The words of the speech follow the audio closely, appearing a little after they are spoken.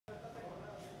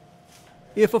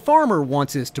If a farmer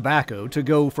wants his tobacco to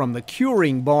go from the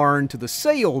curing barn to the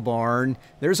sale barn,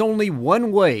 there's only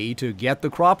one way to get the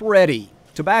crop ready.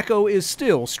 Tobacco is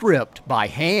still stripped by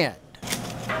hand.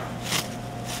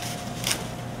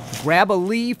 Grab a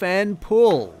leaf and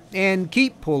pull, and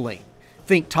keep pulling.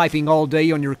 Think typing all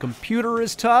day on your computer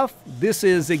is tough? This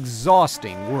is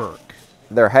exhausting work.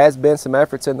 There has been some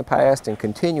efforts in the past and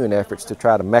continuing efforts to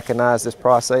try to mechanize this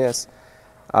process.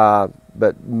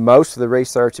 But most of the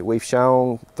research that we've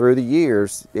shown through the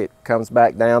years, it comes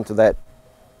back down to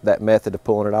that method of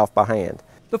pulling it off by hand.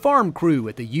 The farm crew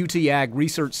at the UT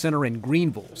AgResearch Center in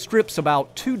Greenville strips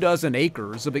about 24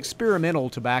 acres of experimental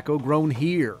tobacco grown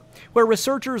here, where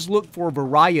researchers look for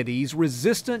varieties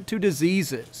resistant to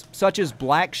diseases such as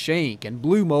black shank and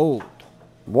blue mold.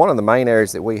 One of the main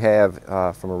areas that we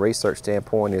have from a research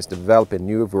standpoint is developing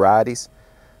new varieties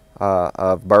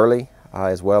of burley,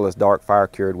 as well as dark fire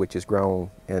cured, which is grown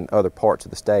in other parts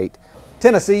of the state.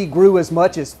 Tennessee grew as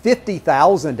much as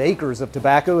 50,000 acres of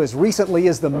tobacco as recently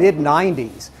as the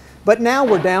mid-90s, but now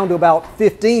we're down to about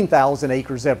 15,000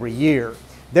 acres every year.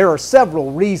 There are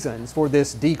several reasons for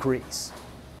this decrease.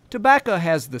 Tobacco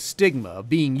has the stigma of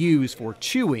being used for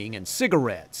chewing and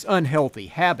cigarettes, unhealthy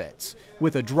habits.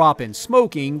 With a drop in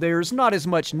smoking, there's not as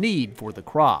much need for the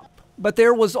crop. But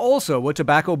there was also a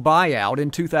tobacco buyout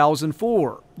in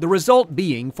 2004, the result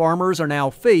being farmers are now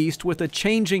faced with a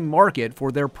changing market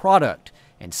for their product,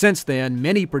 and since then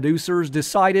many producers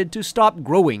decided to stop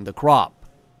growing the crop.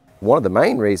 One of the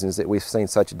main reasons that we've seen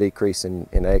such a decrease in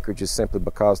acreage is simply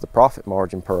because the profit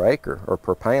margin per acre or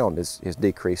per pound is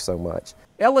decreased so much.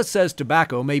 Ellis says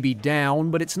tobacco may be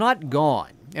down, but it's not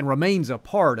gone and remains a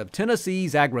part of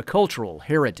Tennessee's agricultural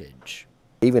heritage.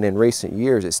 Even in recent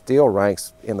years, it still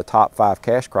ranks in the top 5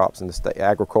 cash crops in the state,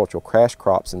 agricultural cash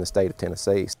crops in the state of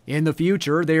Tennessee. In the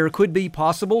future, there could be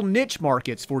possible niche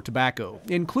markets for tobacco,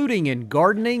 including in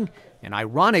gardening, and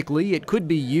ironically, it could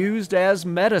be used as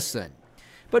medicine.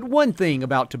 But one thing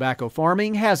about tobacco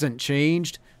farming hasn't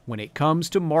changed. When it comes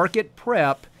to market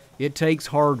prep, it takes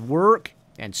hard work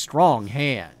and strong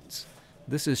hands.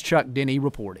 This is Chuck Denny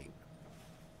reporting.